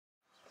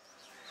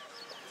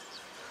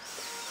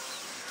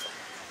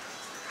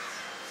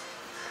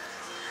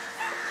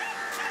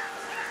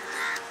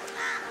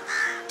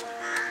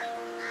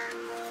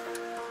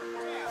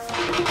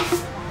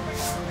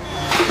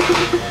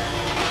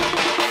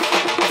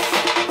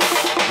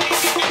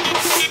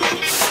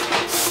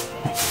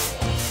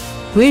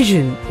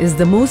Vision is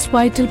the most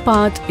vital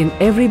part in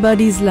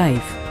everybody's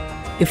life.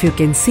 If you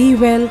can see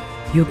well,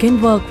 you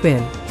can work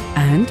well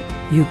and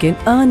you can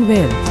earn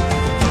well.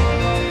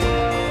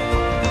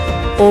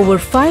 Over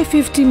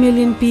 550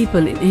 million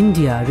people in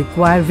India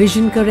require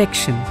vision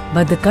correction,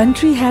 but the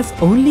country has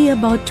only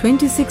about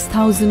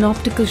 26,000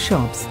 optical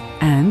shops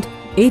and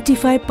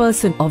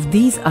 85% of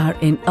these are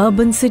in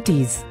urban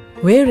cities,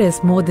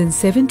 whereas more than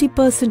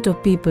 70%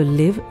 of people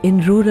live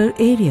in rural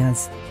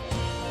areas.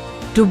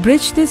 To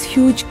bridge this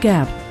huge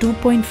gap,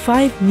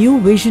 2.5 New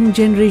Vision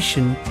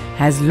Generation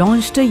has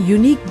launched a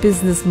unique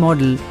business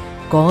model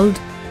called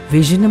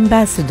Vision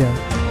Ambassador.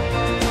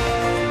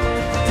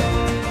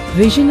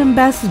 Vision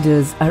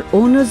Ambassadors are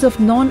owners of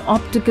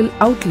non-optical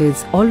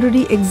outlets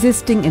already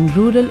existing in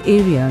rural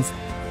areas,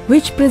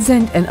 which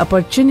present an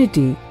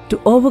opportunity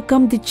to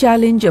overcome the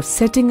challenge of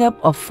setting up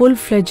a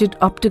full-fledged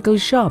optical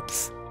shops.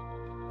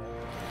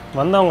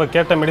 வந்து அவங்க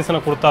கேட்ட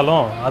மெடிசனை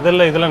கொடுத்தாலும்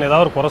அதில் இதெல்லாம்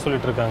ஏதாவது ஒரு குறை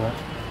சொல்லிட்டு இருக்காங்க.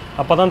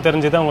 அப்போ தான்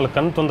தெரிஞ்சது அவங்களுக்கு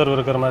கண் தொந்தரவு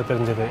இருக்கிற மாதிரி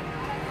தெரிஞ்சது.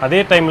 அதே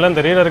டைமில்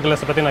இந்த ரீடர்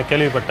கிளாஸை பற்றி நான்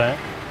கேள்விப்பட்டேன்.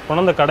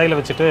 கொண்டு கடையில்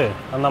வச்சுட்டு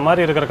அந்த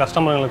மாதிரி இருக்கிற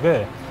கஸ்டமர்களுக்கு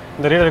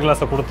இந்த ரீடர்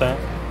கிளாஸை கொடுத்தேன்.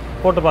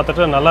 போட்டு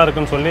பார்த்துட்டு நல்லா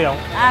இருக்குன்னு சொல்லி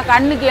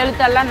கண்ணுக்கு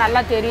எழுத்தெல்லாம்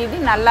நல்லா தெரியுது,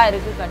 நல்லா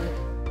இருக்குது கண்ணு.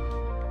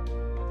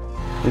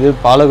 இது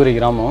பாலகுடி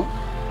கிராமம்.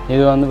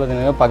 இது வந்து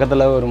பார்த்திங்கன்னா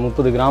பக்கத்தில் ஒரு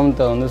 30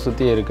 கிராமத்தை வந்து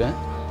சுற்றி இருக்கு.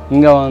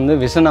 இங்கே வந்து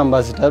விஷன்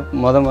அம்பாசிடர்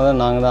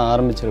முதல் நாங்கள் தான்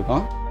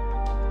ஆரம்பிச்சிருக்கோம்.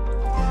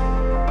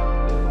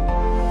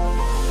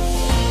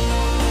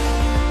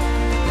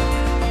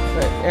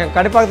 என்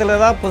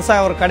கடைப்பக்கத்தில் தான்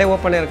புதுசாக ஒரு கடை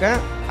ஓப்பன் பண்ணியிருக்கேன்.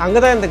 அங்கே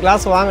தான் இந்த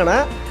கிளாஸ்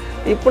வாங்கினேன்.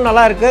 இப்போ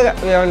நல்லா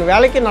இருக்குது,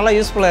 வேலைக்கு நல்லா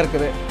யூஸ்ஃபுல்லாக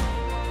இருக்குது.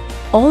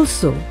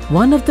 Also,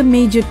 one of the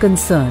major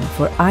concerns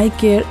for eye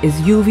care is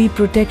UV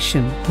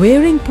protection.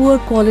 Wearing poor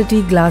quality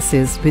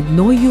glasses with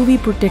no UV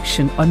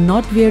protection or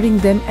not wearing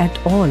them at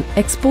all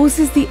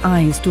exposes the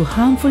eyes to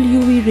harmful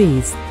UV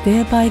rays,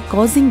 thereby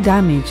causing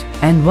damage,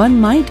 and one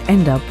might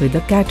end up with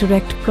a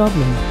cataract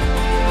problem.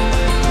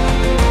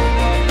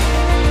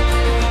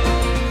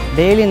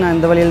 Daily நான்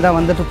இந்த வழியில் தான்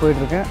வந்துட்டு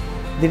போயிட்டுருக்கேன்.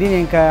 திடீர்னு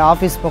எங்கள்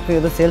office பக்கம்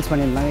ஏதோ சேல்ஸ்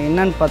பண்ணியிருந்தாங்க.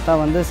 என்னன்னு பார்த்தா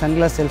வந்து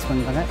சன்கிளாஸ் சேல்ஸ்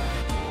பண்ணிட்டாங்க.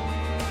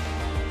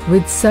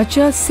 With such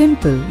a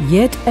simple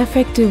yet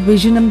effective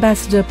Vision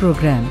Ambassador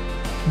program,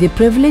 the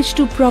privilege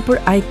to proper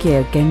eye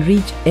care can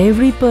reach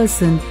every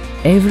person,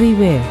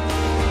 everywhere.